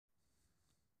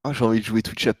Ah, j'ai envie de jouer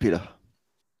tout chapé là.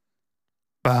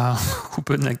 Bah,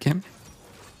 open la game.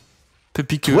 Tu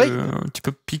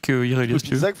peux pick Irelia si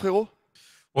tu veux. Zach, frérot?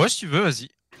 Ouais, si tu veux, vas-y.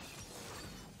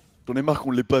 J'en ai marre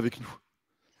qu'on l'ait pas avec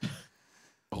nous.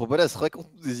 Rhobalas,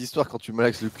 raconte-nous des histoires quand tu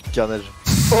malaxes le cul de carnage.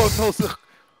 Oh non,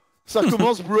 ça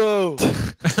recommence, bro.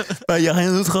 Bah, y a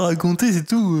rien d'autre à raconter, c'est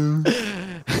tout.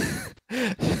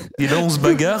 Et là, on se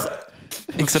bagarre.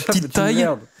 Avec sa petite taille,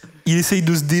 il essaye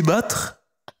de se débattre,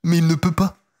 mais il ne peut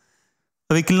pas.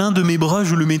 Avec l'un de mes bras,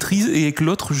 je le maîtrise, et avec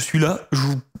l'autre, je suis là, je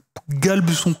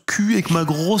galbe son cul avec ma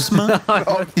grosse main,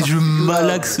 et je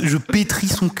malaxe, je pétris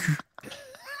son cul.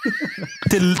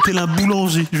 Tel un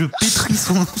boulanger, je pétris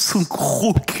son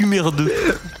gros cul merdeux.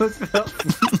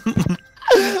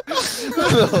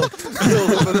 Non,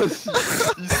 Rhobalas,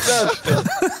 il se lâche.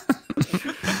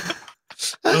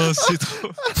 Oh, c'est trop.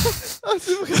 Ah,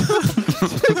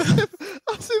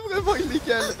 c'est vraiment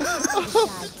illégal. Oh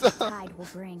putain.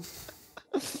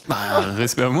 Bah,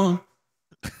 respect à moi. Hein.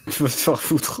 Je vais te faire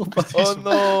foutre. Oh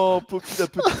non, Poppy la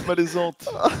petite malaisante.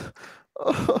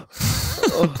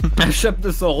 Un Chap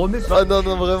ne s'en remet pas. Ah non,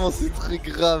 non, vraiment, c'est très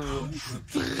grave.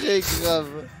 Très grave.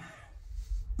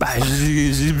 Bah,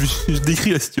 je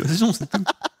décris la situation, c'est tout.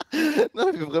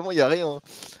 Non, mais vraiment, y a rien. Oh.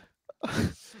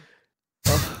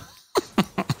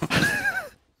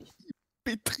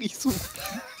 Pétrit son cul.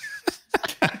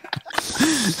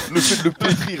 Le fait de le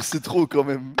pétrir, c'est trop quand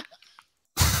même.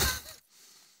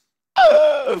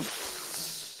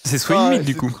 C'est Swain mid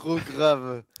du coup. C'est trop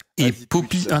grave. Et Vas-y, Poppy.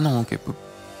 Twitch. Ah non, ok.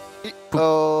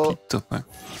 Poppy top, ouais.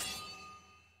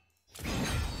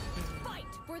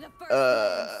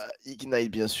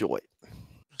 Ignite, bien sûr, ouais.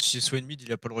 Chez Swain mid,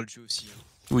 il a pas le droit de jouer aussi. Hein.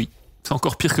 Oui. C'est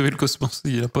encore pire que Vel'koz, je pense.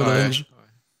 Il a pas de Ouais, range. ouais.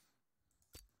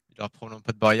 Il a probablement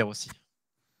pas de barrière aussi.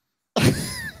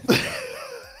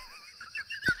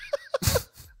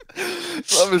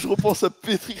 Non, mais je repense à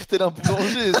pétrir tel un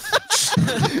boulanger.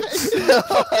 Il a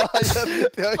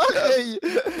pété un caille.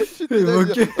 J'étais là,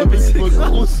 Ok. avec ma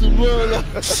grosse main là.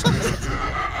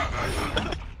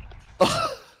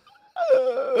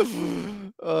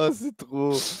 Ah, c'est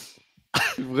trop.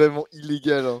 C'est vraiment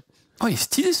illégal. Hein. Oh, il est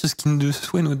stylé ce skin de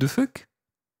Swain, what the fuck.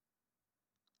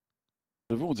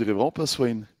 J'avoue, on dirait vraiment pas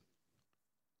Swain.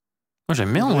 Moi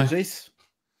j'aime bien en vrai. Jace.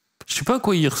 Je sais pas à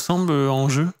quoi il ressemble en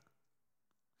jeu.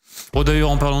 Bon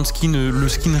d'ailleurs en parlant de skin, le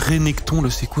skin Renekton, là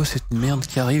c'est quoi cette merde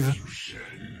qui arrive?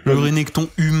 Le Renekton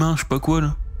humain, je sais pas quoi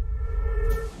là.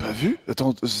 Pas vu?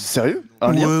 Attends, sérieux?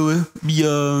 Ouais.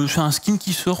 C'est un skin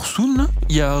qui sort soon là.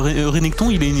 Il y a Renekton,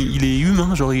 il est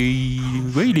humain, genre ouais,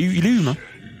 il est humain.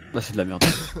 Bah c'est de la merde.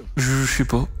 Je sais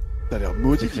pas. T'as l'air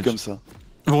maudit dit comme ça.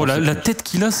 Bon, la tête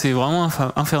qu'il a, c'est vraiment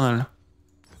infernal.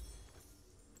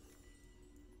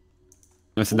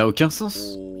 Mais ça n'a aucun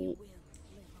sens. Oh.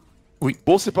 Oui.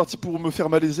 Bon, c'est parti pour me faire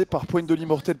malaiser par point de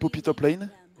l'immortel Poppy top lane.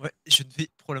 Ouais, je ne vais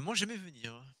probablement jamais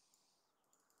venir.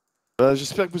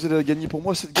 J'espère que vous allez la gagner pour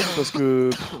moi cette game parce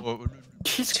que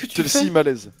Qu'est-ce que tu celle-ci fais?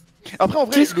 malaise. Après, en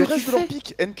vrai, Qu'est-ce le que tu reste de leur fais?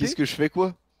 pick, NP, Qu'est-ce que je fais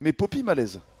quoi? mais Poppy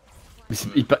malaise. Mais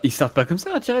il start pas comme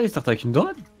ça à tirer, il start avec une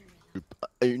dorade.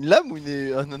 Une lame ou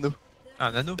un anneau?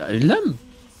 Un anneau. Bah, une lame.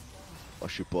 Oh,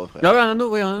 je sais pas, frère. Ah ouais, un anneau,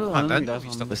 ouais, un anneau. Un il a anneau, raison, oui,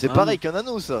 un c'est anneau. C'est Un pareil anneau. qu'un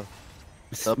anneau, ça.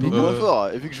 C'est un peu Mais moins fort.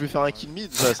 Et vu que je vais faire un kill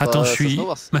mid, ça sera, Attends, je ça suis sera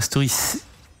voir. Mastery.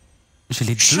 J'ai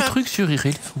les deux Chap. trucs sur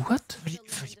Irelia. What?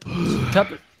 Chap,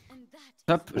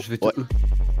 Chap, je vais te. Ouais.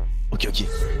 Ok.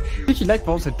 C'est qui like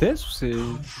par exemple cette TS ou c'est.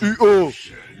 UO.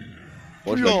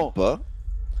 Moi, je Non. l'aime pas.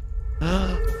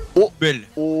 Belle.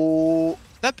 Oh.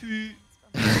 T'as pu.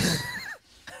 Ah,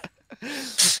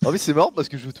 mais c'est marrant parce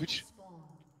que je joue Twitch.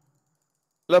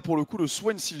 Là, pour le coup, le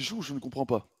Swain, s'il joue, je ne comprends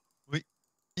pas. Oui.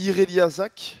 Irelia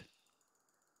Zach.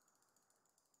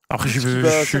 Alors Qui je va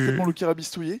suis certainement le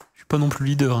carabistouiller. pas non plus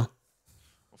leader. Hein.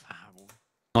 Enfin, bon.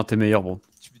 Non, t'es meilleur, bro.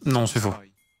 Non, c'est faux.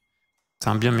 C'est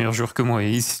un bien meilleur joueur que moi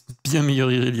et c'est bien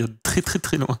meilleur Irelia, très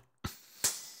loin.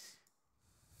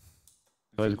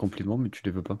 Ouais, des compliments, mais tu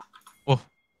les veux pas.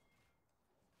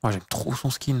 Moi j'aime trop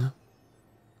son skin.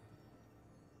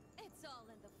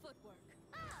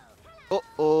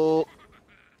 Oh.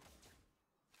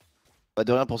 Pas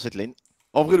de rien pour cette lane.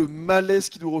 En vrai, le malaise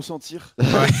qu'il doit ressentir.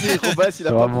 Rhobalas, il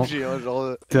a pas Vraiment. bougé. Hein,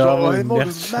 genre vraiment une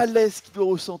le malaise qu'il doit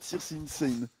ressentir, c'est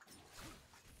insane.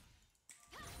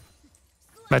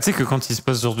 Bah tu sais que quand il se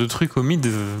passe ce genre de truc au mid,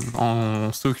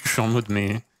 en stock, je suis en mode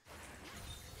mais...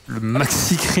 Le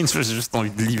maxi cringe, j'ai juste envie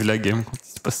de leave la game quand il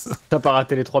se passe ça. T'as pas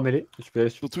raté les 3 mêlées? Je peux aller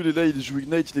sur. Surtout, il est là, il joue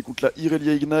Ignite, il est contre la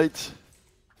Irelia Ignite.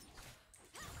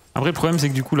 Après le problème c'est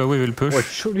que du coup la wave elle push. Ouais,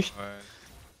 chaud lui.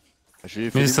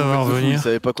 Ouais. Mais ça va revenir. Il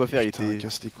savait pas quoi faire, il Putain, était.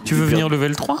 casse les couilles. Tu veux venir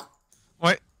level 3?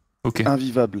 Ouais. Ok,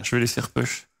 Invivable. je vais laisser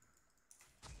repush.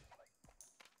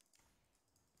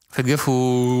 Faites gaffe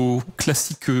au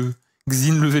classique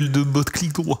Xin level 2 bot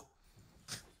clic droit.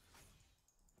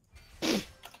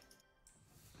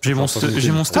 J'ai mon stun.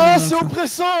 Ah, c'est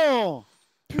oppressant!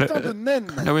 Putain de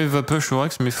naine! La wave va push au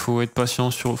Rex, mais faut être patient,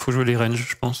 faut jouer les ranges,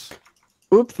 je pense.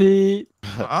 Oupsie.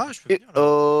 Ah, je peux venir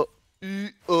là.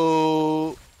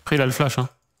 Après, il a le flash, hein.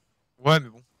 Ouais, mais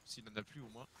bon, s'il en a plus au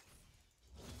moins.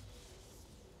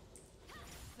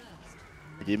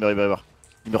 Ok, il meurt.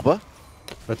 Il meurt pas?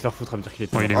 Va te faire foutre à me dire qu'il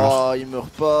est Ouais, il est mort. Oh, il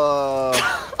meurt pas!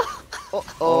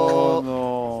 Oh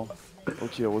non!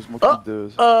 Ok, heureusement qu'il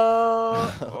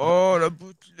Oh, la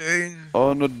bot lane.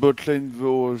 Oh, notre bot lane,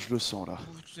 oh, je le sens là.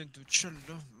 Bot lane de Chal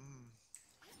là.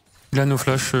 Il a nos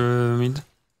flash mid,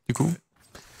 du coup.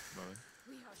 Bah ouais.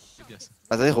 C'est bien ça.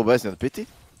 Attendez, Rhobalas vient de péter.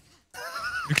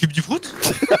 Le clip du prout?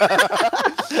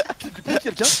 Tu peux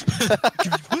quelqu'un? Le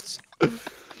clip du prout?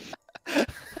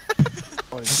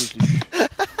 Oh, je l'ai vu.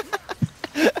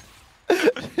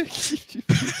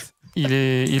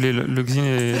 Le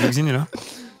Xin est là.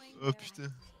 Oh putain.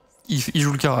 Il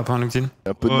joue le carap, hein, le Xin.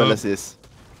 Un peu de mal à CS.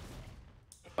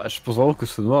 Ah, je pense vraiment que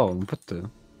c'est noir, mon pote.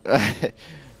 Ouais,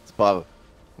 c'est pas grave.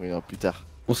 Oui, non, plus tard.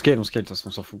 On scale, de toute façon,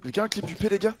 on s'en fout. Quelqu'un un clip du P,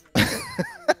 les gars?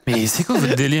 Mais c'est quoi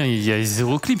votre délire? Il y a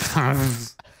 0 clip.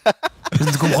 Je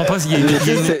ne comprends pas.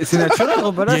 C'est naturel,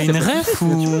 Rhobalas. Il y a une ref ou.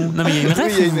 Non, mais il y a une ref.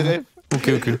 Oui, il y a une ref.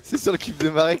 Ok. C'est sur le clip de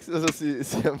Marex.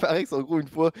 C'est un Marex, en gros, une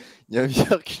fois, il y a un vieux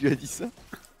qui lui a dit ça.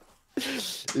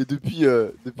 Et depuis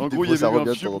En gros, il y avait eu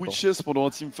un vieux bruit de chaise pendant un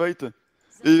teamfight.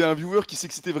 Et il y a un viewer qui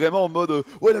s'excitait vraiment en mode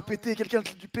ouais, il a pété, quelqu'un le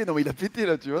clip du P. Non, mais il a pété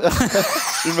là, tu vois.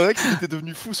 Et Marex, il était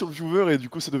devenu fou sur le viewer et du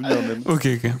coup, c'est devenu un mème. Ok.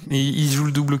 Et il joue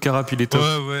le double carap, il est top.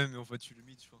 Ouais, mais on va tuer le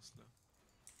mid, je pense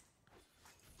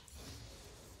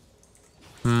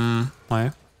là. Ouais.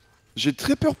 J'ai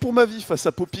très peur pour ma vie face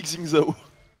à Poppy Xingzao.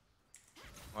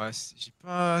 Ouais, j'ai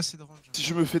pas assez de range. Si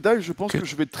je me fais die, je pense que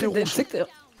je vais être très Tu ronchon. sais que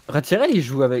Ratirel, il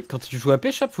joue avec. Quand il joue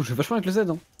AP, Chap, faut jouer vachement avec le Z.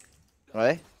 Hein.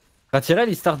 Ouais. Ratirel,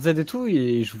 il start Z et tout, et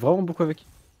il joue vraiment beaucoup avec.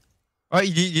 Ouais,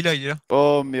 il est là.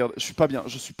 Oh merde, je suis pas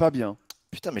bien.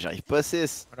 Putain, mais j'arrive pas à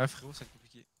CS. Voilà, frérot, ça va être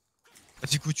compliqué. Ah,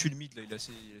 du coup, tue le mid là, il a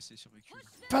assez survécu.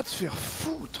 Pas te faire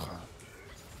foutre.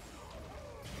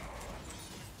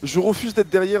 Je refuse d'être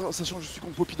derrière, sachant que je suis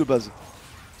contre Poppy de base.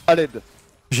 À l'aide.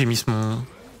 J'ai mis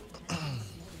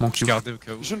mon Je cube. gardais au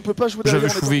cas où. Je ne peux pas jouer derrière.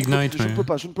 J'avais en étant chouvé contre Poppy. Ignite, Je mais- ne peux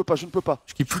pas.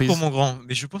 Je keep Pour freeze. mon grand,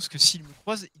 mais je pense que s'il me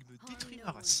croise, il me détruit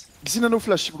la race. Xinano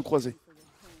Flash si vous le croisez.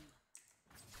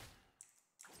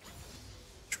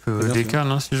 Je peux C'est bien,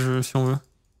 décal hein, si on veut.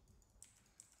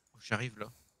 J'arrive là.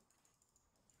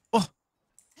 Oh!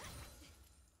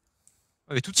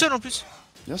 Elle est toute seule en plus!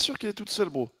 Bien sûr qu'elle est toute seule,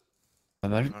 bro. Pas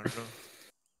mal. Ah, là.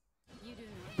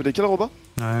 Tu peux décaler, Roba?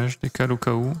 Ouais, je décale au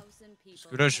cas où. Parce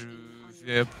que là, je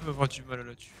vais un peu avoir du mal à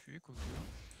la tuer. Quoi.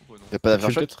 Oh, bah non. Y'a pas Tu veux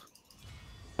d'avershot? peut-être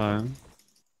Ouais. Ah,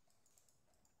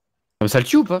 mais ça le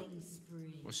tue ou pas?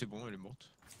 Oh, c'est bon, elle est morte.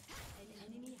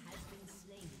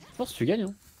 Je pense que tu gagnes.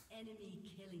 Hein.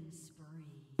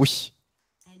 Oui.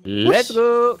 Let's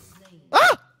go!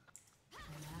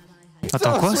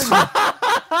 Attends, quoi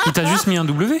Il t'a juste mis un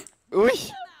W?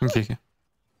 Oui. Ok.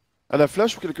 À la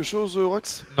flash ou quelque chose,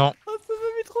 Rox? Non.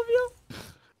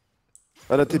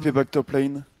 À la TP back top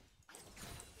lane.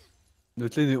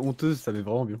 Notre lane est honteuse, ça met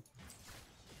vraiment bien.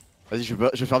 Vas-y, je vais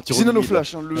faire un petit Xinano roll mid, là.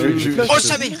 Flash, hein, Je- flash. Oh,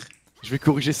 sa mère! Je vais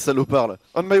corriger ce salopard là.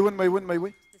 On my one, my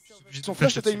way. J'ai Son tout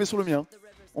flash est là-dessus. timé sur le mien.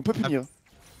 On peut punir.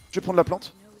 Je vais prendre la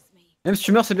plante. Même si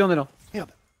tu meurs, c'est bien, on est là. Je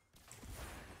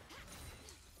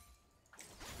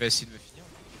vais essayer de me finir.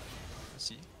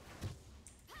 Si.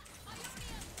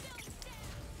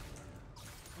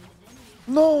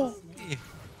 Non! Eh,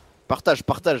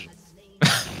 Partage.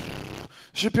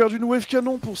 J'ai perdu une wave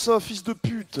canon pour ça, fils de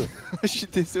pute! Je suis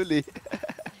désolé.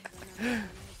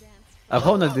 Après,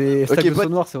 on a des stacks Ok, de saut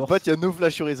noir, c'est En voir. fait, y'a no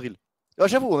flash sur Ezreal. Ah,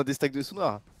 j'avoue, on a des stacks de sous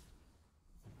noirs.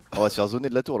 On va se faire zoner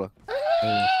de la tour là. Ouais,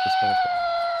 c'est pas grave.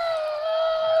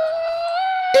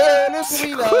 Eh, le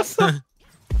bruit là!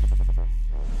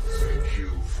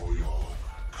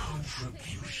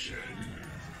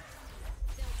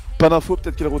 Pas d'info,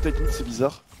 peut-être qu'elle rotate mid, c'est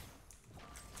bizarre.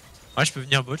 Ouais, je peux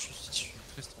venir bot, je suis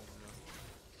très strong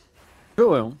là.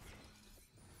 Ouais, hein.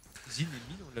 Zin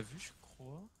et mid, on l'a vu, je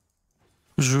crois.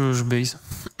 Je base.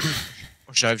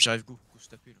 Oh, j'arrive, go se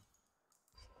taper là.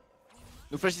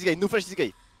 No flash this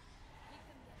guy.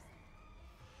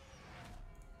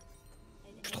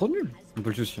 Je suis trop nul. On peut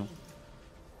le tuer aussi. Hein.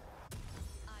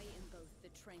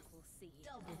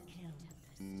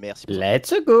 Merci.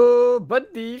 Let's go! Bonne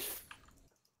diff!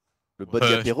 Le bot Ouais,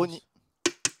 Gaperoni.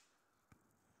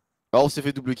 Alors on s'est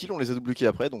fait double kill, on les a double kill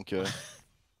après donc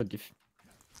Bonne diff.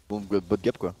 bon bot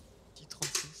gap quoi. Petit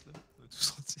 36 là. 12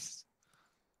 36.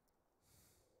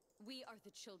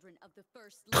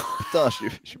 Putain, je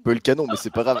suis pas eu le canon, mais c'est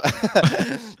pas grave.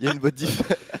 Il y a une bonne diff.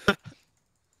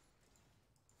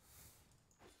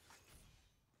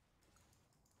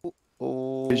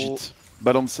 Oh. Hésite.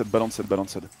 Balance set.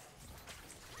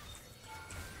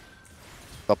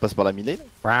 Ça passe par la mid lane.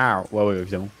 Waouh. Ouais,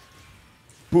 évidemment.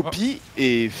 Poppy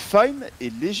est fine et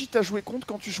légit à jouer contre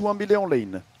quand tu joues un melee en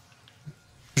lane.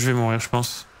 Je vais mourir, je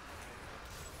pense.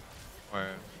 Ouais.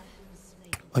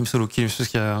 Oh, il me solo kill, c'est ce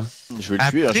qu'il y a. Je vais le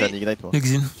tuer, hein, Après- j'ai un ignite moi.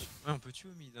 Exine. Ouais, on peut tuer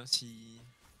au mid hein, si.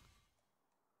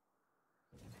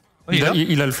 Oh, il est là.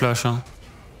 Il a le flash. Hein.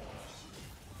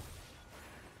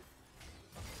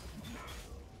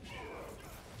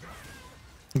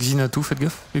 Exine a tout, faites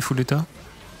gaffe. Il fout l'état.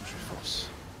 Je pense.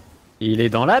 Il est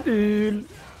dans la bulle.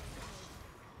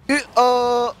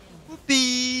 Oh.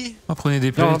 Oupi. Oh, prenez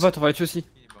des Non, on plates. va tuer aussi.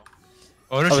 Il est mort.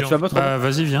 Oh là, Ah, j'ai bah, tu vas bot, Bah,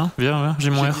 vas-y, viens. J'ai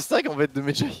mon J'ai R. 10 stacks en fait de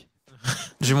mes jets.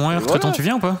 J'ai mon R. Voilà. Traitant, tu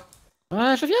viens ou pas?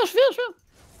 Ouais, je viens.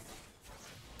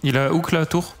 Il a hook la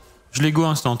tour. Je l'ai go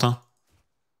instant. Hein.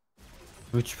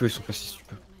 Mais tu peux, ils sont pas si tu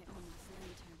peux.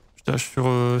 Je tâche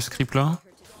sur script là.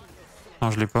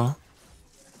 Non, je l'ai pas.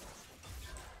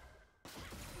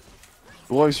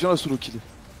 Bro, viens la solo kill.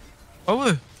 Ah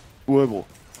ouais. Ouais, bro.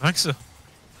 Rien que ça.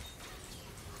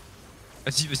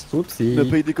 Vas-y. Oups, Il a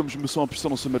pas aidé comme je me sens impuissant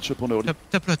dans ce match-up en early.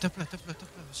 Tape là. Vas-y,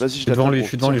 Je je suis devant l'attends, lui, bro. je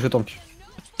suis devant lui, je tombe.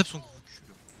 Tape son gros cul.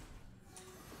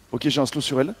 Ok, j'ai un slow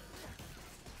sur elle.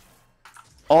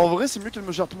 En vrai, c'est mieux qu'elle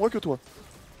me jarte moi que toi.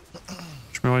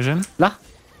 Je me régène.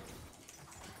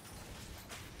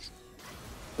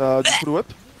 T'as du follow-up?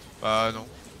 Bah non.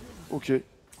 Ok.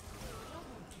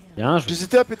 Bien, je...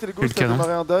 J'hésitais à péter le Et le ghost, à canon.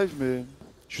 démarrer un dive, mais...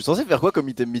 Je suis censé faire quoi comme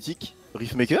item mythique?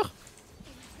 Riftmaker?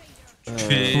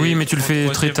 Oui, mais tu le fais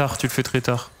très troisième.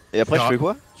 tard. Et après je Alors, fais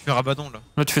quoi? Tu fais Rabadon là.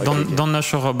 Là, tu fais Ok. dans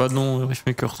Nashor, Abaddon,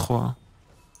 Riftmaker 3.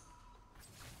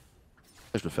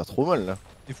 Je dois faire trop mal là.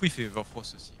 Des fois il fait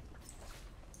Everfrost aussi.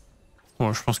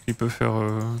 Ouais, je pense qu'il peut faire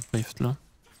Rift là.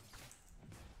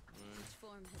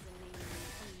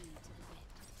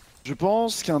 Je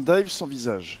pense qu'un dive sans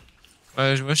visage.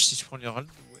 Ouais, si je prends l'Herald,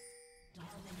 ouais.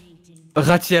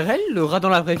 Ratierel, le rat dans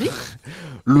la vraie vie.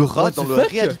 Le rat What dans the la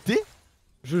fuck? réalité?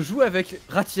 Je joue avec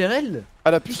Ratierel.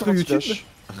 À la puce Sur en YouTube. anti-dash.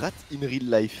 Rat in real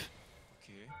life.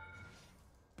 Ok.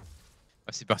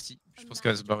 Ah, c'est parti. Je pense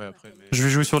qu'elle va se barrer après. Mais... Je vais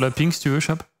jouer sur la ping si tu veux,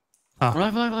 Chap.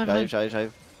 Ouais. J'arrive. Elle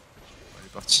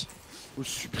est partie. Faut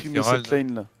supprimer Herald. cette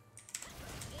lane là.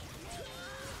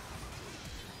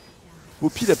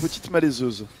 Poppy la petite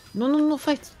malaiseuse. Non,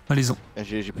 fight. Allez-y.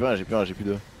 J'ai plus rien, j'ai plus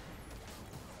de. Je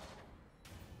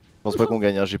pense pas qu'on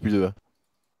gagne, hein, j'ai plus de.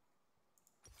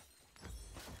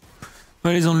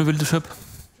 Allez-y, le level de Chap.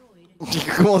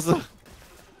 Comment ça?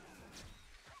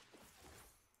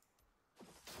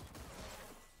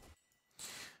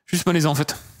 Juste malaisant en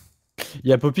fait. Il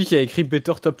y a Poppy qui a écrit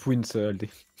Better Top Wins, LD.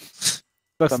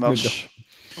 Ça marche.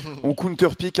 On counter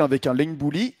pick avec un lane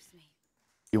bully.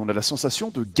 Et on a la sensation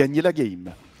de gagner la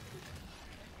game.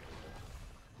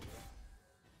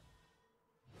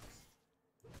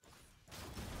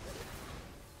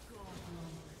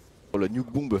 Oh la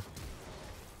nuke bomb.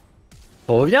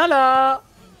 Reviens là.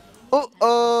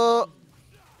 Oh.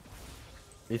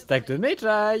 Les stacks de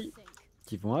Magi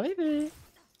qui vont arriver.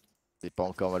 C'est pas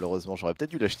encore malheureusement, j'aurais peut-être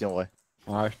dû l'acheter en vrai.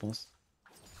 Ouais, je pense.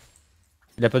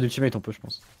 Il a pas d'ultimate, on peut, je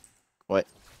pense. Ouais.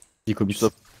 Il commit Faut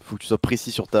que tu sois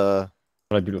précis sur ta.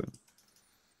 sur la bulle. Ouais.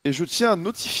 Et je tiens à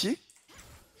notifier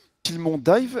qu'ils m'ont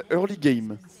dive early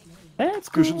game.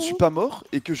 Que je ne suis pas mort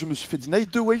et que je me suis fait deny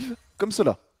 2 waves comme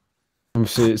cela.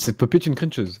 Cette Poppy est une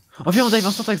cringeuse. Oh, viens, on dive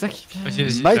instant avec Zach.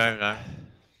 Vas-y, Mike. j'arrive.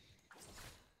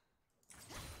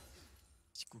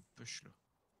 Petit coup de push là.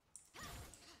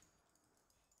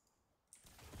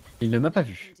 Il ne m'a pas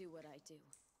vu.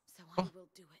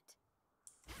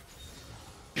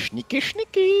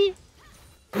 Schnicky.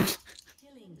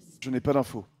 Je n'ai pas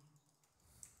d'infos.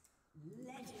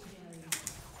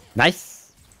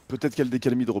 Nice. Peut-être qu'elle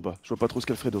décale mid-roba. Je vois pas trop ce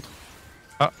qu'elle ferait d'autre.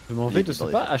 Je m'en vais de ce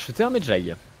pas acheter un Magi.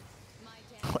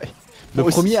 Ouais. Le Moi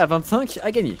aussi. premier à 25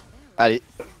 a gagné. Allez.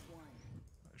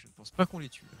 Je ne pense pas qu'on les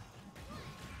tue.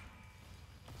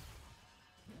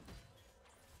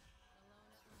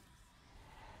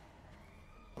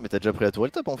 Mais t'as déjà pris la tour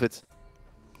top en fait.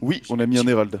 Oui, on a mis un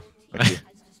Herald. Ok.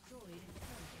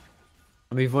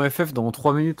 Mais ils vont FF dans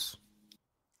 3 minutes.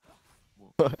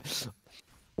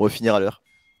 On va finir à l'heure.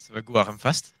 Ça va go à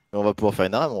fast. Et on va pouvoir faire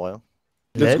une arame en vrai. Hein.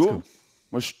 Let's go.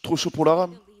 Moi je suis trop chaud pour la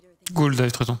rame. Gold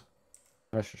dive, traitant.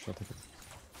 Ouais, je suis à ta tête.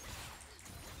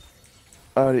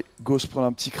 Allez, go se prendre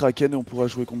un petit Kraken et on pourra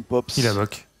jouer contre Pops. Il a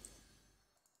back.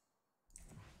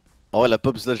 En vrai la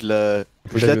Pops là je la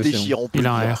Faut la déchire en plus. Il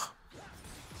a un R.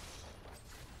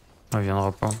 Ah, il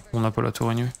viendra pas. On n'a pas la tour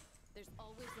anyway.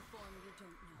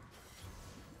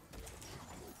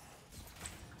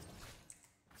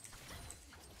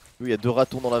 Oui, il y a 2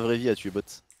 ratons dans la vraie vie à tuer bot.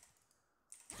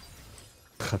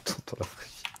 Raton dans la vraie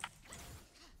vie.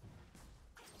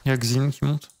 Il y a Xin qui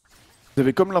monte. Vous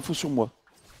avez comme l'info sur moi.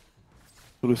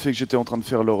 Sur le fait que j'étais en train de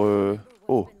faire leur...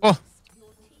 Oh. Oh.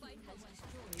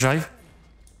 J'arrive.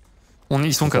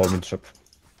 Ils sont 4. Chap.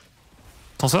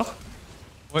 T'en sors?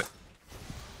 Ouais.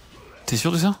 T'es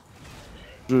sûr de ça?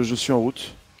 Je suis en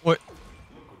route. Ouais.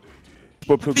 Je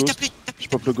pop le ghost. Je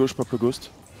pop le ghost, je pop le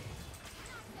ghost.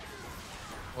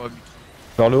 Ouais,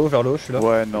 Vers le haut, je suis là.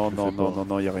 Ouais,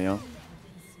 non, y'a rien.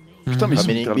 Mhm. Putain, mais ils sont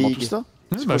Coming littéralement big. tous là.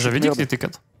 Ouais, bah, j'avais dit que c'était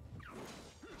 4.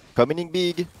 Coming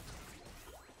big.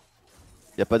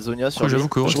 Y'a pas de Zonia sur J'avoue lui.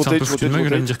 que Je c'était un peu rotate, foutu de ma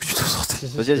gueule à me rotate. dire que tu t'en sortais.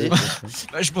 Vas-y, vas-y.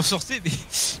 Bah, je m'en sortais, mais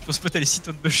je pense pas t'as les sit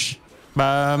on bush.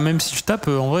 Bah, même si je tape,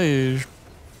 en vrai, je sais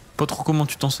pas trop comment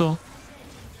tu t'en sors.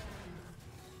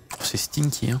 Oh, c'est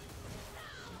stinky, hein.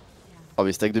 Oh,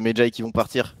 mais stacks de Mejai qui vont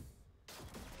partir.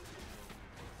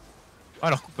 Ah,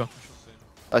 alors coupe un peu.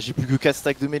 Ah, j'ai plus que 4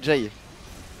 stacks de Mejai.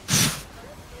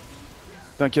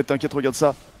 T'inquiète, regarde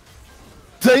ça.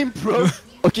 Time bro.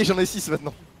 Ok, j'en ai 6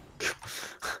 maintenant.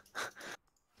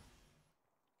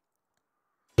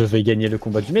 Je vais gagner le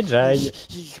combat du Medjay.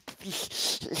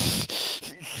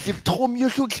 C'est trop mieux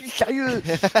chaud que je suis sérieux.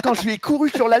 Quand je lui ai couru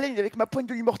sur la lane avec ma pointe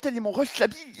de l'immortel et mon rush la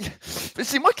bille,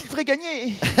 c'est moi qui le ferai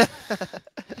gagner.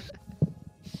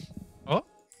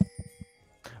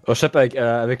 Oh, Chap, avec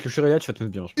le Irelia, tu vas te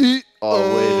mettre bien. Oh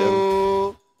ouais,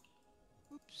 j'avoue.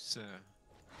 Oups.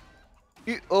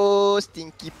 Oh,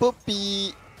 Stinky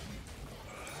Poppy.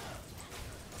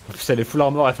 En plus, elle est full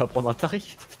armor, elle va prendre un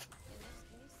tarif.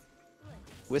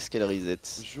 Où est-ce qu'elle reset?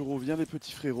 Je reviens les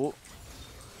petits frérots.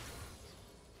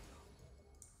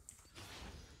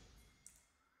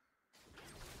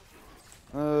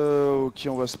 Ok,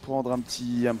 on va se prendre un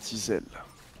petit zèle.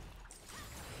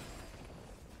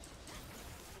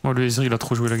 Oh, le Ezreal il a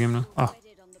trop joué la game là. Ah.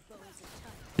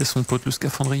 Il y a son pote le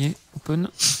scaphandrier. Open.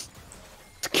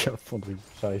 Scaphandrier,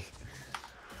 j'arrive.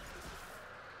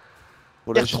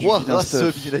 Voilà, Tier 3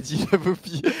 race-up, il a dit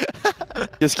Poppy.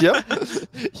 Qu'est-ce qu'il y a?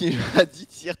 Il m'a dit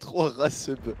tier 3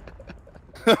 race-up.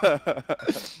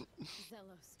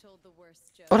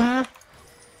 Oh là.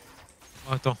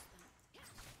 Oh, attends.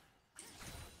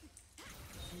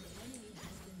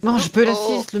 Non, je peux Oh.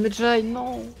 l'assist, le Medjay,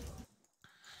 non.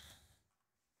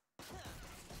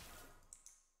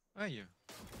 Aïe.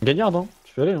 Gagnard, non?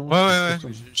 Tu peux aller, non? Ouais.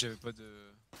 J'avais pas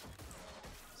de.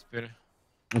 Spell.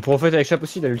 On pourrait en fait avec Chap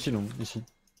aussi, il a l'ulti, non? Ici.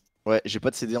 Ouais, j'ai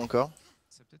pas de CD encore.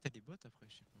 Ça peut-être aller bot après,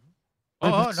 je sais pas.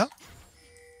 Ouais, Oh, bot. là.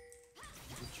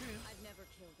 Il faut le tuer,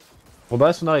 hein.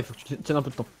 Rhobalas, on arrive, faut que tu tiennes un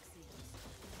peu de temps.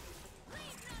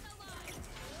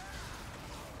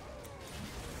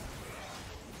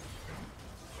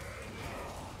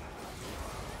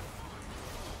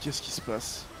 Qu'est-ce qui se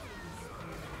passe?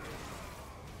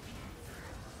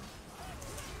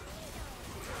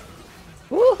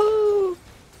 Wouhou!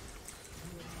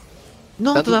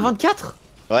 Non, T'as t'en as double. 24?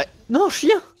 Ouais. Non,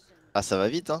 chien! Ah, ça va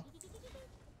vite, hein.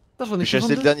 Putain, j'en Je ai vais chercher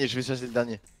le 62. dernier, je vais chercher le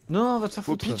dernier. Non, va te faire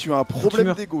foutre. Poppy, tu as un problème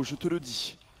meurs. d'ego, je te le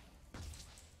dis.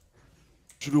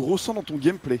 Je le ressens dans ton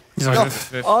gameplay. Ils ont Non.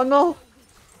 FF. Oh non!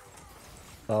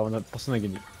 Ah, personne n'a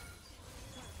gagné.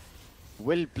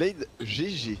 Well played,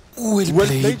 GG. Où est le Well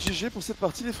play? played GG pour cette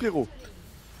partie, les frérots.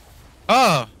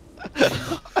 Ah.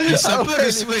 Il est sympa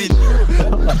le Swain.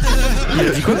 Il a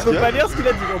dit quoi? On peut pas lire ce qu'il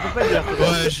a dit, on peut pas lire.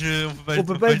 Ouais, On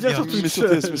peut pas le dire sur Mais Twitch. sur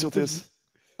TS, mais sur TS.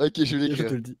 Ok, je vais Je te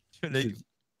l'écrire. le dis.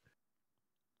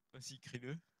 Vas-y,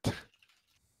 écris-le.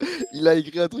 Il a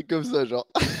écrit un truc comme ça, genre.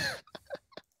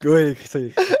 Ouais, il a écrit ça, il a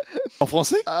écrit. En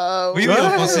français? Ah Oui, ouais.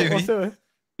 en français, oui. ouais.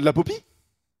 La Poppy?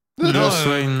 Le Non,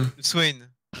 Swain. Le Swain.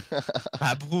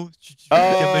 Ah, bro, tu fais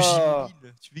Ah. ta magie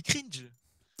mobile. Tu fais cringe.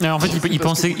 Ah, en fait, C'est il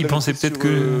parce pensait, que vous il l'avez pensait fait peut-être sur,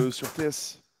 que. sur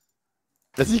TS.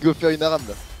 Vas-y, go faire une arame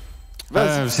là.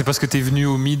 Vas-y. Ah, c'est parce que t'es venu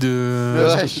au mid. Ouais,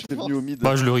 Ouais, je j'étais pense. venu au mid.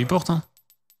 Bah, je le reporte, hein.